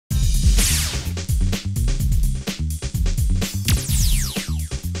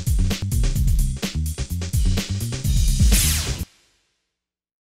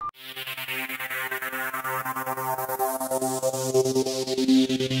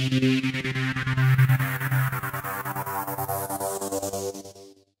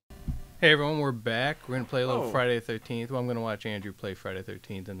Hey everyone, we're back. We're gonna play a little Oh. Friday the 13th. Well, I'm gonna watch Andrew play Friday the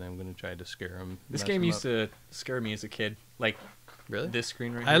 13th, and then I'm gonna try to scare him. This mess game him used up. to scare me as a kid. Like Really? this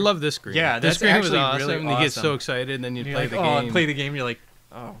screen right I here. love this screen. Yeah, this that's screen was actually awesome. really You get so awesome. excited, and then you You're play like, the oh, game. play the game. You're like,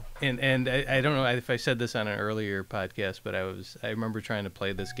 oh. And I don't know if I said this on an earlier podcast, but I remember trying to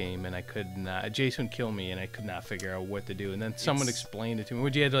play this game and I could not. Jason would kill me and I could not figure out what to do. And then someone explained it to me.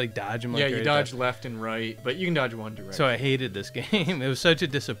 Would you have to like dodge him? Like Yeah, you right dodge there? left and right, but you can dodge one direction. So I hated this game. It was such a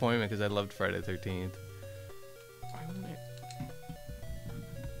disappointment because I loved Friday the 13th. Why wouldn't it?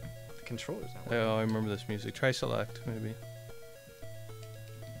 The controller's not working. Oh, I remember this music. Try select maybe. You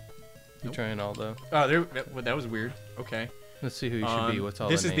Nope. trying all though? Oh, there. That was weird. Okay. Let's see who you should be. What's all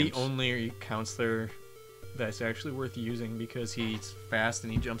this the is names? the only counselor that's actually worth using because he's fast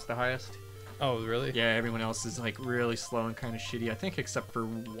and he jumps the highest. Oh, really? Yeah, everyone else is like really slow and kind of shitty. I think except for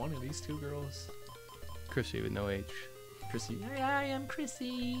one of these two girls. Chrissy with no H. Chrissy. I am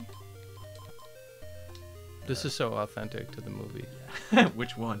Chrissy. This is so authentic to the movie.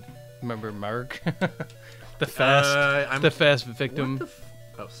 Which one? Remember Mark? the fast victim. What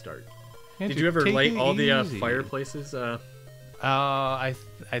the oh, start. Andrew, Did you ever take light it all the easy. fireplaces? I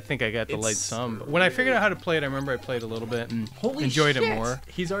think I got to light It's some. But when I figured out how to play it, I remember I played a little bit and enjoyed it more.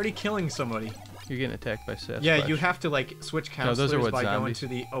 He's already killing somebody. You're getting attacked by Sasquatch. Yeah, you have to like switch No, those counselors are what, by zombies? going to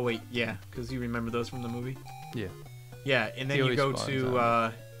the. Oh wait, yeah, because you remember those from the movie. Yeah. Yeah, and then He you go always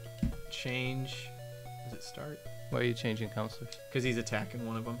spawns to change. Does it start? Why are you changing counselors? Because he's attacking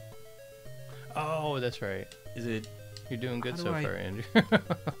one of them. Oh, that's right. Is it? You're doing good How do so I- far, Andrew.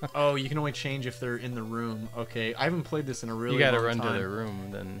 Oh, you can only change if they're in the room. Okay, I haven't played this in a really you gotta long run time. to their room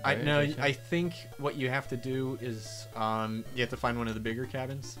then. I right, no, Jason? I think what you have to do is you have to find one of the bigger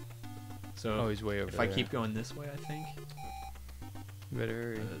cabins. So Oh, he's way over if there. I keep going this way, I think. You better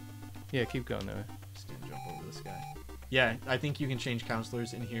hurry. Yeah, keep going there. Just gonna jump over this guy. Yeah, I think you can change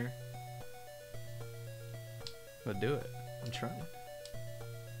counselors in here. But do it. I'm trying.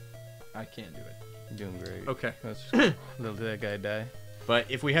 I can't do it. You're doing great. Okay. Let's let that guy die. But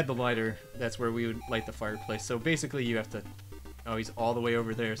if we had the lighter, that's where we would light the fireplace. So basically you have to... Oh, he's all the way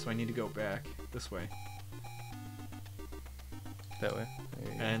over there, so I need to go back this way. That way.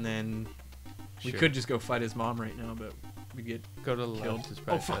 There you go. And then we Sure. could just go fight his mom right now, but we get Go to the killed. left. It's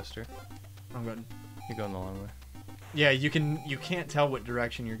probably fuck. faster. wrong button. You're going the long way. Yeah, you can't tell what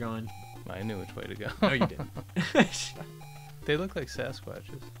direction you're going. I knew which way to go. No, you didn't. They look like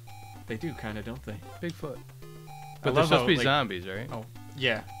Sasquatches. They do kind of, don't they? Bigfoot. I But they're love supposed how, to be like- zombies, right? Oh,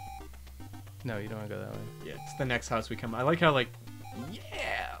 yeah. No, you don't want to go that way. Yeah, it's the next house we come. I like how, like,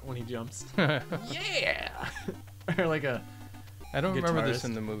 yeah, when he jumps. Yeah! Or like a... I don't remember this Guitarist.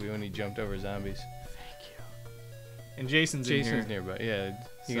 in the movie when he jumped over zombies. Thank you. And Jason's Jason's in here. nearby. Yeah.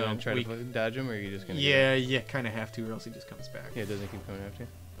 You So gonna try we- to dodge him, or are you just gonna? Yeah, kind of have to, or else he just comes back. Yeah, it doesn't keep coming after you.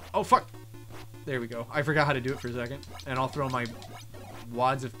 Oh, fuck! There we go. I forgot how to do it for a second. And I'll throw my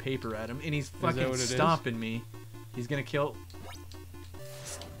wads of paper at him, and he's that fucking what it is? stomping me. He's gonna kill...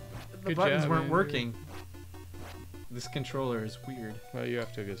 The Good buttons job, weren't Andrew. working. This controller is weird. Well, you're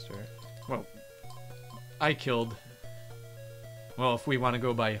off to a good start. Well, I killed... Well, if we want to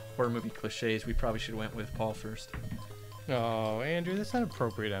go by horror movie cliches, we probably should have went with Paul first. Oh, Andrew, that's not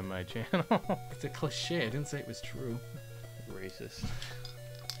appropriate on my channel. It's a cliche. I didn't say it was true. Racist.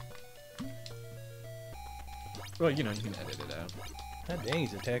 Well, you know, you can edit it out. God dang,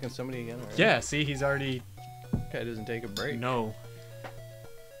 he's attacking somebody again. Already. Yeah, see, he's already... Guy doesn't take a break. No.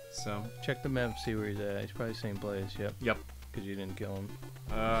 So, Check the map, see where he's at. He's probably same place. Yep. yep. Because you didn't kill him.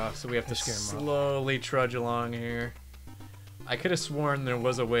 So we have to Scare him off. slowly trudge along here. I could have sworn there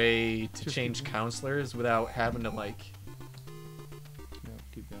was a way to Just change keep- counselors without having to, like... No,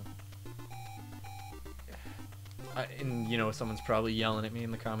 keep going. and, you know, someone's probably yelling at me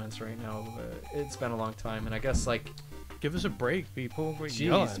in the comments right now. But it's been a long time, and I guess, like... Give us a break, people. We're Jeez,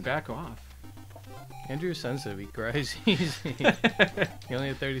 yelling. back off. Andrew's sensitive. He cries easy. He only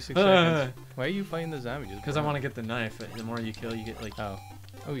had 36 seconds. Why are you fighting the zombie? Just Because I burn want to him. get the knife. The more you kill, you get, like... Oh.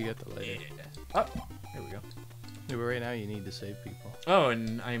 Oh, you got the lighter. Oh, there we go. Yeah, but right now you need to save people. Oh,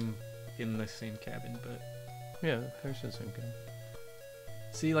 and I'm in the same cabin, but... Yeah, there's the same guy.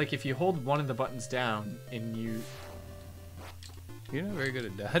 See, like, if you hold one of the buttons down and you... You're not very good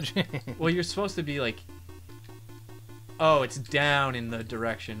at dodging. Well, you're supposed to be, like... Oh, it's down in the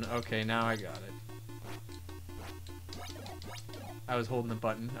direction. Okay, now I got it. I was holding the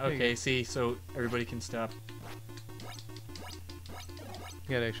button. There you Okay, go. see, so everybody can stop.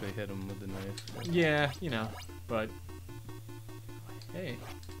 You gotta actually hit him with the knife. Yeah, you know, but... Hey.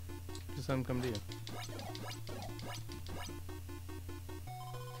 Just let him come to you.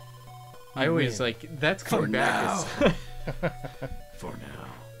 I always, win. like, that's For coming back. now. For now.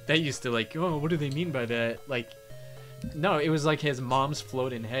 That used to like, oh, what do they mean by that? Like, no, it was like his mom's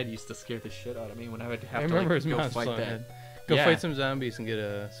floating head used to scare the shit out of me when I would have to remember like, his go mom's fight floating that. head. Go Yeah. fight some zombies and get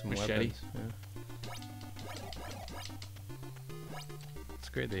some Machete. weapons. Yeah. It's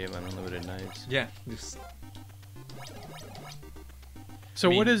great they have unlimited knives. Yeah. Just,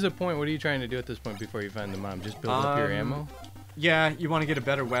 So I what mean- is the point? What are you trying to do at this point before you find the mom? Just build up your ammo? yeah, you want to get a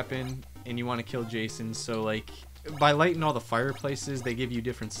better weapon and you want to kill Jason. So like, by lighting all the fireplaces, they give you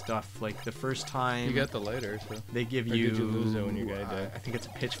different stuff. Like the first time You got the lighter, so. they give Or you, did you lose it when your guy died? I think it's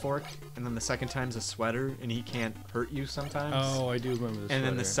a pitchfork, and then the second time's a sweater, and he can't hurt you sometimes. Oh, I do remember this. And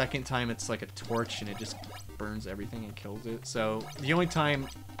then the second time it's like a torch, and it just burns everything and kills it. So the only time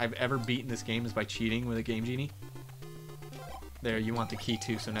I've ever beaten this game is by cheating with a Game Genie. There, you want the key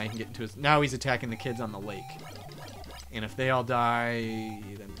too, so now you can get into his. Now he's attacking the kids on the lake, and if they all die,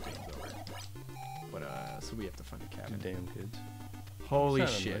 then the game's over. But so we have to find a cabin. Damn kids. Holy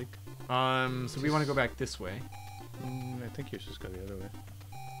It's not a shit. lake. So we want to go back this way. I think you're supposed to go the other way.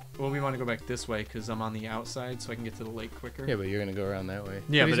 Well, we want to go back this way because I'm on the outside, so I can get to the lake quicker. Yeah, but you're gonna go around that way.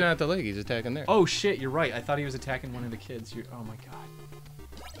 Yeah, but he's but not at the lake. He's attacking there. Oh shit, you're right. I thought he was attacking one of the kids. Oh my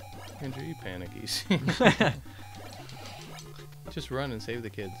god. Andrew, you panicky. Just run and save the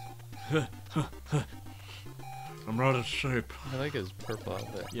kids. I'm out of shape. I like his purple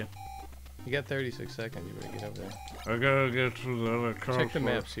outfit. Yeah. You got 36 seconds. You better get over there. I gotta get to the other car. Check the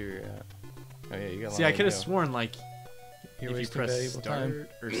map, see where you're at. Oh yeah, you got. a See, long I way could to have go. sworn like You're if you wasting press valuable start time.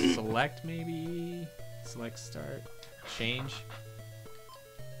 or select maybe, select start, change,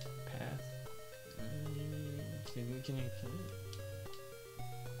 path. Can you?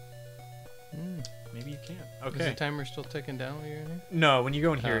 Maybe you can't. Is Okay. the timer still ticking down while you're in here? No, when you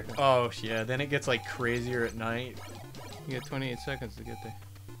go in here, okay. oh yeah, then it gets like crazier at night. You got 28 seconds to get there.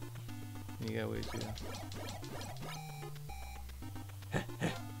 And you got ways to go.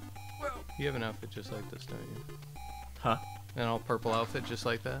 You have an outfit just like this, don't you? Huh? An all purple outfit just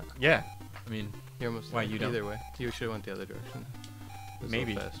like that? Yeah. I mean, You're almost Why, there. you don't? Either way. You should have went the other direction. It was a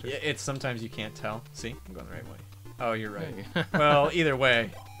maybe. little faster. Yeah, it's sometimes you can't tell. See, I'm going the right way. Oh, you're right. Hey. Well, either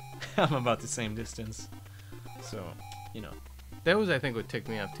way, I'm about the same distance. So, you know. That was, I think, what ticked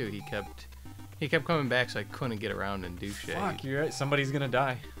me off too. He kept coming back, so I couldn't get around and do shit. Fuck, you're right. Somebody's gonna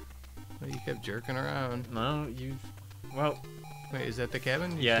die. Well, you kept jerking around. No, you. Well, Wait, is that the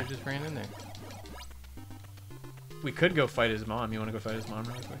cabin? You Yeah. should've just ran in there. we could go fight his mom. You want to go fight his mom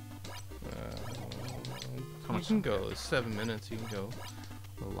really quick? How You much? can go 7 minutes. You can go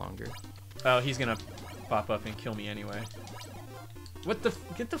a little longer. Oh, he's gonna pop up and kill me anyway. What the?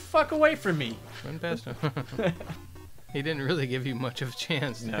 Get the fuck away from me! Run past him. He didn't really give you much of a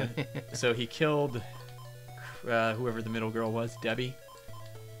chance. No. So he killed whoever the middle girl was, Debbie.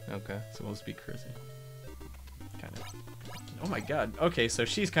 Okay. So we'll just be Chrissy. Kind of. Oh my god. Okay, so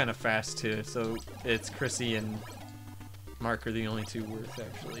she's kind of fast too. So it's Chrissy and Mark are the only two worth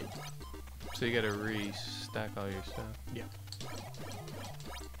actually. So you gotta restock all your stuff. Yeah.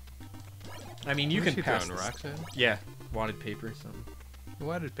 I mean, you Where's can she pass. throwing this- rocks at? Yeah, wadded paper. Something.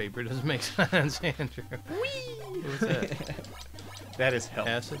 Wadded paper doesn't make sense, Andrew. What's that? That is hell.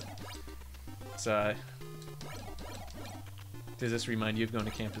 Acid? It's, does this remind you of going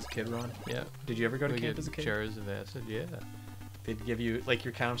to camp as a kid, Ron? Yeah. Did you ever go to We camp get as a kid? jars of acid, yeah. They'd give you, like,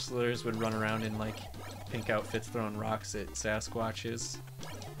 your counselors would run around in, like, pink outfits throwing rocks at Sasquatches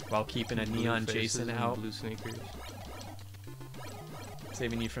while keeping a Blue Neon faces Jason and out, Blue sneakers.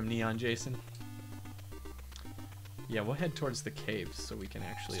 saving you from Neon Jason. Yeah, we'll head towards the caves so we can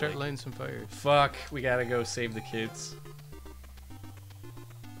actually, Start like... lighting some fires. Fuck, we gotta go save the kids.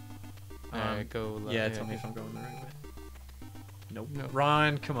 Alright, go. Yeah, tell me if I'm going the right way. Nope. No.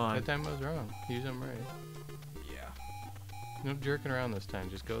 Ron, come on. That time I was wrong. Use them right. Yeah. No jerking around this time.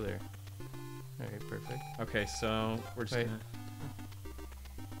 Just go there. Alright, perfect. Okay, so we're just Wait. gonna...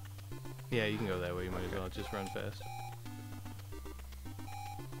 Yeah, you can go that way. You might as well. Just run fast.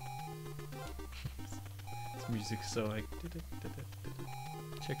 This music's so like...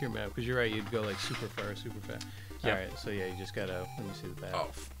 Check your map, because you're right. You'd go like super far, super fast. Yeah. Alright, so yeah, you just gotta. Let me see the map. Oh,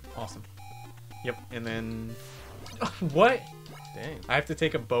 awesome. Yep, and then... What? Dang. I have to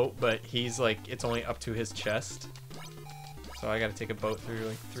take a boat, but he's like, it's only up to his chest. So I gotta take a boat through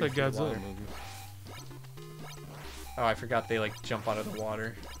like It's 3 like feet of Godzilla water. movie. Oh, I forgot they like jump out of the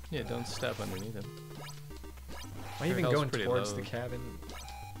water. Yeah, don't step underneath him. Am I Their even health's going pretty towards low. the cabin?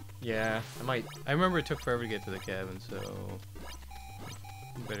 Yeah, I might. I remember it took forever to get to the cabin, so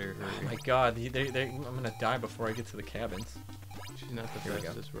you better Oh hurry. my god, I'm gonna die before I get to the cabins. She's not the Here we go.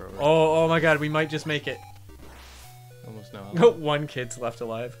 fastest rower. Oh my god, we might just make it. Almost no. One kid's left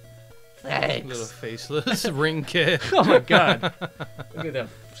alive. Thanks. Little faceless ring kid. Oh my god. Look at how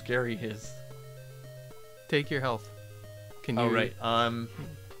scary he is. Take your health. Can you? Oh right.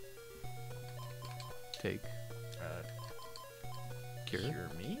 Take. Cure. Cure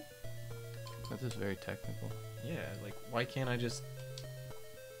me? This is very technical. Yeah. Like, why can't I just?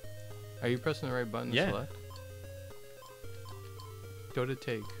 Are you pressing the right button to Yeah. select? Go to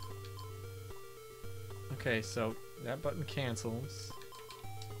take. Okay, so that button cancels,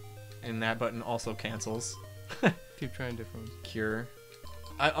 and that button also cancels. Keep trying different ones. Cure.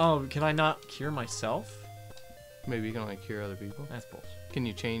 Can I not cure myself? Maybe you can only cure other people. That's bullshit. Can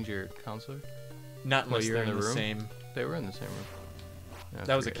you change your counselor? Not unless you're they're in in the the room? same. They were in the same room. No,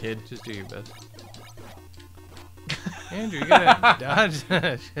 That was a forget it. kid. Just do your best. Andrew, you gotta dodge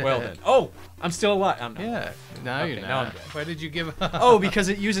that shit. Well then. Oh, I'm still alive. I'm not. Yeah. Now Okay, you're now I'm not. dead. Why did you give up? Oh, because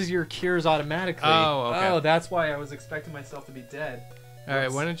it uses your cures automatically. Oh, okay. Oh, that's why I was expecting myself to be dead. All right.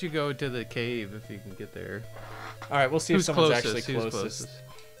 Whoops. Why don't you go to the cave if you can get there? All right, we'll see Who's if someone's closest? actually Who's closest.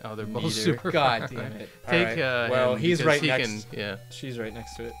 Oh, they're both Neither. super. God far. damn it. All Take right. well, he's right he next. Can, yeah. She's right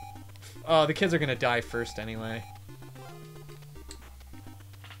next to it. Oh, the kids are gonna die first anyway.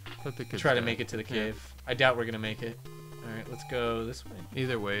 Let the kids Try to die. make it to the Yeah. cave. I doubt we're gonna make it. All right, let's go this way.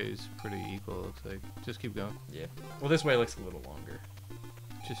 Either way is pretty equal. Looks like. Just keep going. Yeah. Well, this way looks a little longer.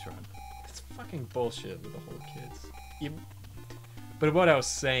 Just run. It's fucking bullshit with the whole kids. But what I was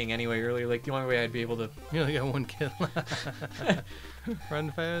saying anyway earlier, like the only way I'd be able to, You only got one kill.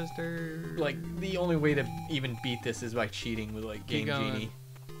 Run faster. like, the only way to even beat this is by cheating with like Keep Game going. Genie.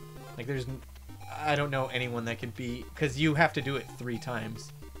 Like, I don't know anyone that could beat, because you have to do it 3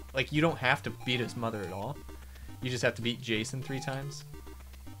 times. Like, you don't have to beat his mother at all. You just have to beat Jason 3 times.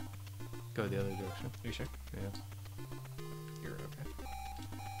 Go the other direction. Are you sure? Yeah. You're okay.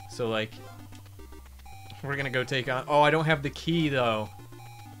 So like, we're gonna go take on. Oh, I don't have the key though.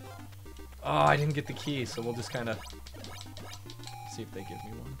 Oh, I didn't get the key, so we'll just kind of see if they give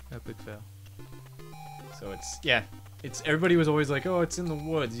me one. Epic fail. So it's everybody was always like, oh, it's in the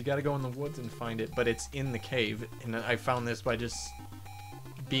woods. You got to go in the woods and find it, but it's in the cave. And I found this by just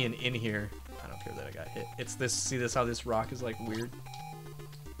being in here. I don't care that I got hit. It's this. See this? How this rock is like weird.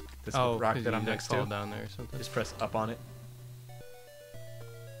 This rock 'cause that you I'm like next fall to. down there or something. Just press up on it,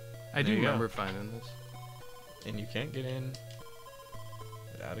 I do there you go. remember finding this. and you can't get in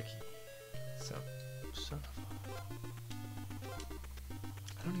without a key. So. Son of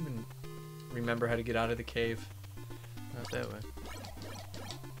I don't even remember how to get out of the cave. Not that way.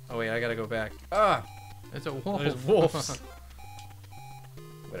 Oh wait, I gotta go back. Ah! It's a wolf. There's wolves.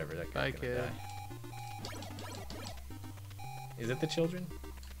 Whatever, that Bye, guy's gonna kid. die. Is it the children?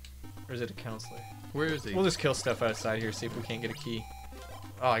 Or is it a counselor? Where is he? We'll just kill stuff outside here, see if we can't get a key.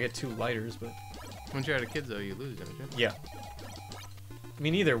 Oh, I get 2 lighters, but... Once you're out of kids, though, you lose, don't you? Yeah. I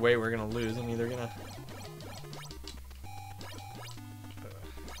mean, either way, we're gonna lose. I'm either gonna...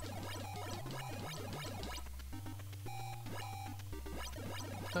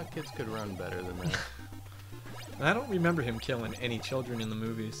 I thought kids could run better than that. And I don't remember him killing any children in the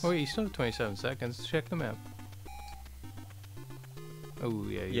movies. Oh, wait, you still have 27 seconds. Check the map. Oh,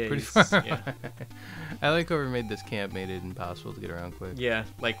 yeah, you're Yeah, pretty he's- far. yeah. I like whoever made this camp made it impossible to get around quick. Yeah,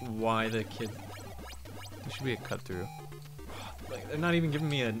 like, why the kid... There should be a cut through. Like, they're not even giving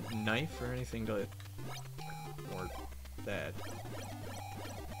me a knife or anything to... Or that.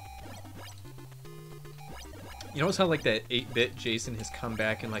 You notice how, like, that 8-bit Jason has come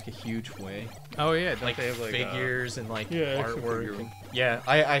back in, like, a huge way? Oh, yeah. Don't Like, they have, like, figures and, like, yeah, action artwork. figure and- one. Yeah,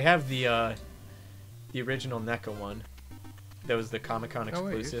 I have the original NECA one. That was the Comic-Con Oh,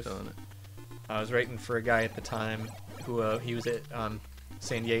 wait, you're exclusive. still in it. I was writing for a guy at the time who he was at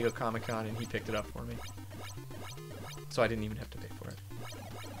San Diego Comic-Con and he picked it up for me. So I didn't even have to pay for it.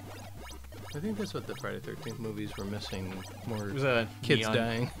 I think that's what the Friday 13th movies were missing. More It was a kids neon-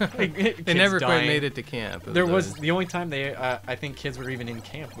 dying. Kids They never quite dying. made it to camp. It There was always- the only time they I think kids were even in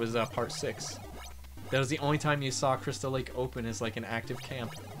camp was part 6. That was the only time you saw Crystal Lake open as like an active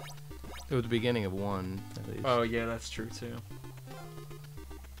camp. It was the beginning of 1, at least. Oh yeah, that's true too.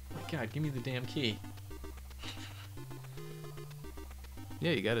 My God, give me the damn key.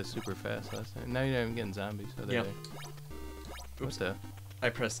 Yeah, you got it super fast last time. Now you're not even getting zombies. So Yeah. What the? I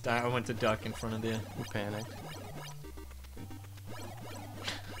pressed. I went to duck in front of the. You panicked.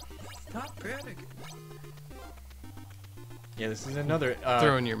 Stop panicking. Yeah, this is another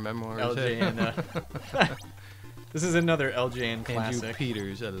Throwing your memoirs. LJN. This is another LJN Andrew classic.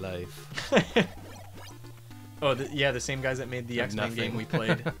 Peters of life. Oh, yeah, the same guys that made the Of X-Men game nothing. we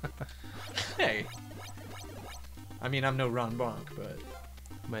played. Hey. I mean, I'm no Ron Bonk, but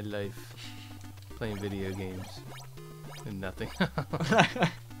My life. Playing video games. And nothing.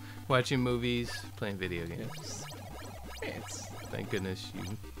 Watching movies, playing video games. It's Thank goodness you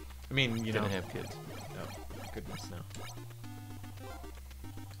I mean, you know. didn't have kids. Oh, goodness, no.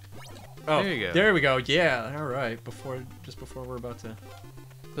 Oh, There you go. There we go. Yeah, all right. Just before we're about to...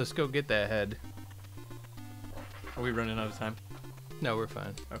 Let's go get that head. Are we running out of time? No, we're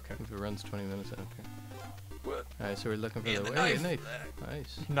fine. Okay. If it runs 20 minutes, I don't care. What? All right, so we're looking for And the the way. knife.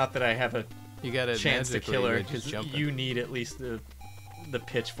 Nice. Not that I have a You got a chance to kill her, just because jumping. you need at least the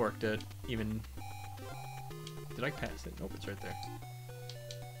pitchfork to even... Did I pass it? Nope, it's right there.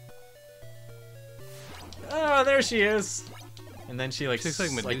 Oh, there she is! And then she like... She looks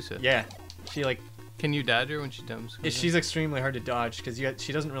like Medusa. Yeah. She like... Can you dodge her when she dumps? She's extremely hard to dodge, because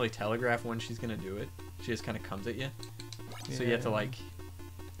she doesn't really telegraph when she's going to do it. She just kind of comes at you. So you have to like...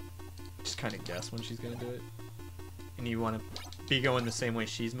 just kind of guess when she's going to do it. And you want to be going the same way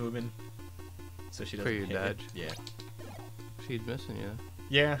she's moving. So she doesn't your hit it. dodge. Yeah. She's missing you.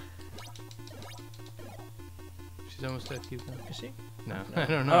 Yeah. She's almost dead. Keep going. Is she? No, No. I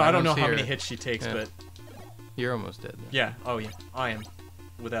don't know. Oh, I don't know see how her. many hits she takes, Yeah. but You're almost dead. Though. yeah. Oh yeah. I am,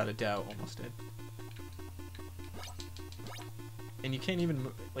 without a doubt, almost dead. And you can't even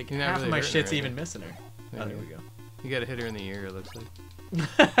like You're not half really of my hurting her, shit's are even you? missing her. There Oh, there you we go. You gotta hit her in the ear. It looks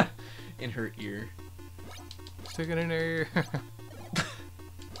like. In her ear. Stick it in her ear.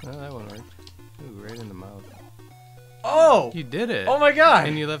 Oh, that one worked. Ooh, right in the mouth. Oh! You did it. Oh my god!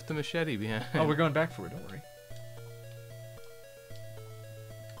 And you left the machete behind. Oh, we're going back for it. Don't worry.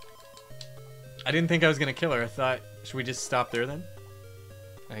 I didn't think I was gonna kill her. I thought, should we just stop there then?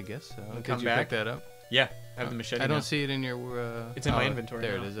 I guess so. And Did come you back? pick that up? Yeah, I have the machete. I don't now. see it in your. It's in my oh, inventory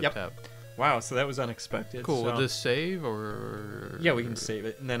There now. it is up Yep. top. Wow, so that was unexpected. Cool. So, We'll just save or. yeah, we can save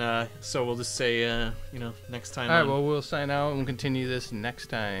it, and then so we'll just say you know, next time. All right. on- Well, we'll sign out and we'll continue this next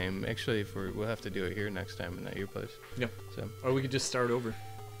time. Actually, we'll have to do it here next time and not your place. Yeah. So Or we could just start over.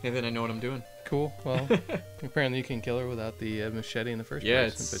 And then I know what I'm doing. cool. Well, apparently you can kill her without the machete in the first Yeah,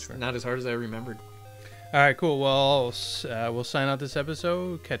 place. in it's Pitchfork. not as hard as I remembered. All right, cool. Well, we'll sign out this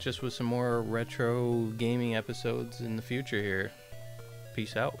episode. Catch us with some more retro gaming episodes in the future here.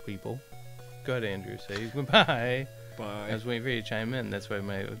 Peace out, people. Go ahead, Andrew. Say goodbye. Bye. I was waiting for you to chime in. That's why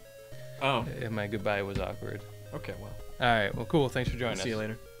Oh, my goodbye was awkward. okay, well. All right. Well, cool. Thanks for joining us. See you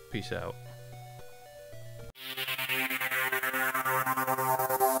later. Peace out.